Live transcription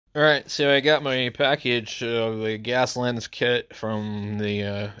Alright, so I got my package of the gas lens kit from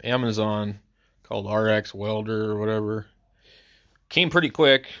the Amazon called rxwelder or whatever. Came pretty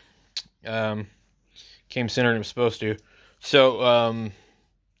quick. Um, Came sooner than it was supposed to. So,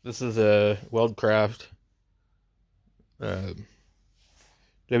 this is a Weldcraft uh,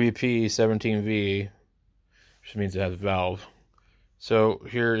 WP17V, which means it has a valve. So,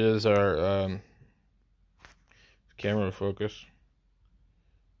 here is our camera focus.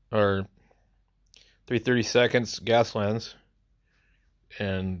 Our 3/32 gas lens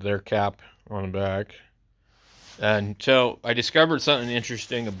and their cap on the back. And so I discovered something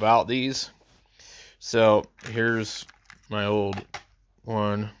interesting about these. So here's my old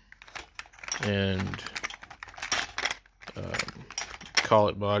one, and call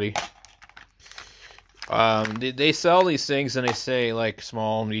it body. They sell these things and they say like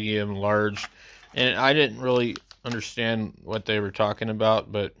small, medium, large, and I didn't really understand what they were talking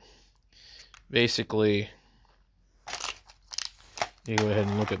about, but basically you go ahead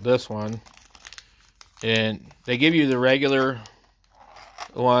and look at this one, and they give you the regular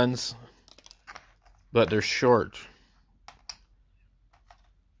ones, but they're short,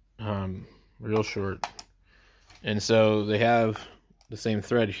 real short, and so they have the same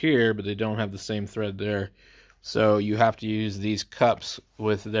thread here, but they don't have the same thread there, so you have to use these cups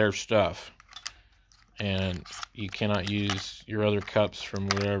with their stuff, and you cannot use your other cups from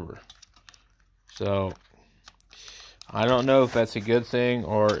whatever. So I don't know if that's a good thing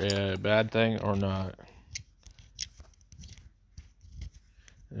or a bad thing or not.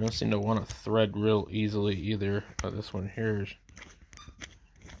 I don't seem to want to thread real easily either. But this one here is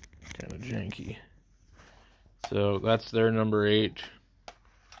kind of janky. So that's their number 8.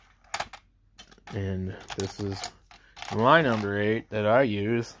 And this is my number 8 that I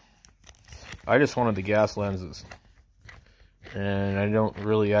use. I just wanted the gas lenses. And I don't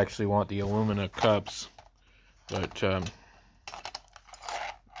really actually want the aluminum cups. But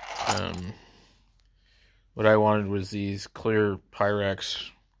what I wanted was these clear Pyrex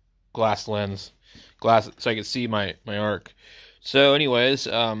glass lens, so I could see my arc. So anyways,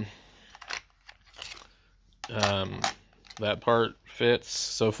 that part fits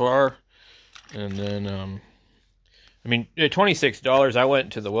so far. And then I mean, $26. I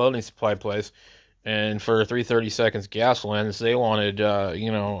went to the welding supply place, and for a 3/32 gas lens, they wanted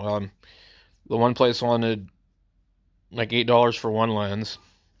the one place wanted like $8 for one lens.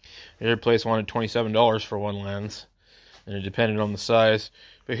 The other place wanted $27 for one lens, and it depended on the size.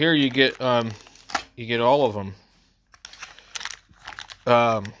 But here you get all of them.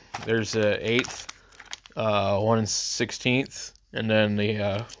 There's a 1/8, 1 1/16, and then the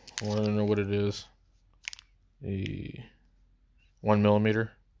I don't know what it is, the 1mm.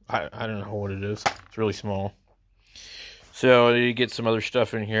 I don't know what it is. It's really small. So you get some other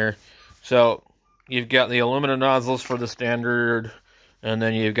stuff in here. So you've got the aluminum nozzles for the standard, and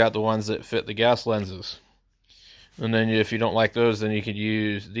then you've got the ones that fit the gas lenses. And then if you don't like those, then you could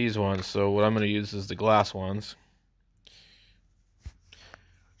use these ones. So what I'm going to use is the glass ones.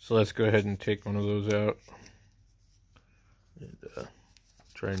 So let's go ahead and take one of those out. And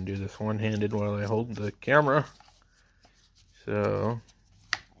try and do this one-handed while I hold the camera. So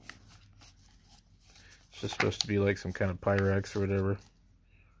it's just supposed to be like some kind of Pyrex or whatever.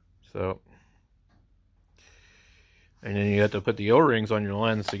 So, and then you have to put the O-rings on your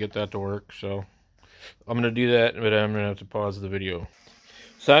lens to get that to work. So I'm going to do that, but I'm going to have to pause the video.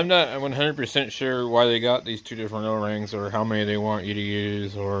 So I'm not 100% sure why they got these two different O-rings, or how many they want you to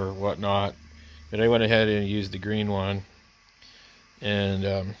use or whatnot. But I went ahead and used the green one.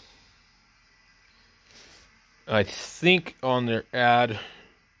 And I think on their ad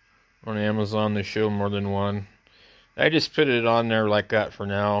on Amazon they show more than one. I just put it on there like that for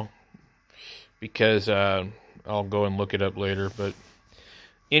now, because I'll go and look it up later. But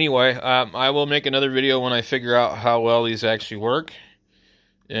anyway, I will make another video when I figure out how well these actually work.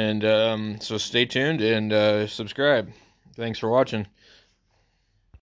 And so stay tuned and subscribe. Thanks for watching.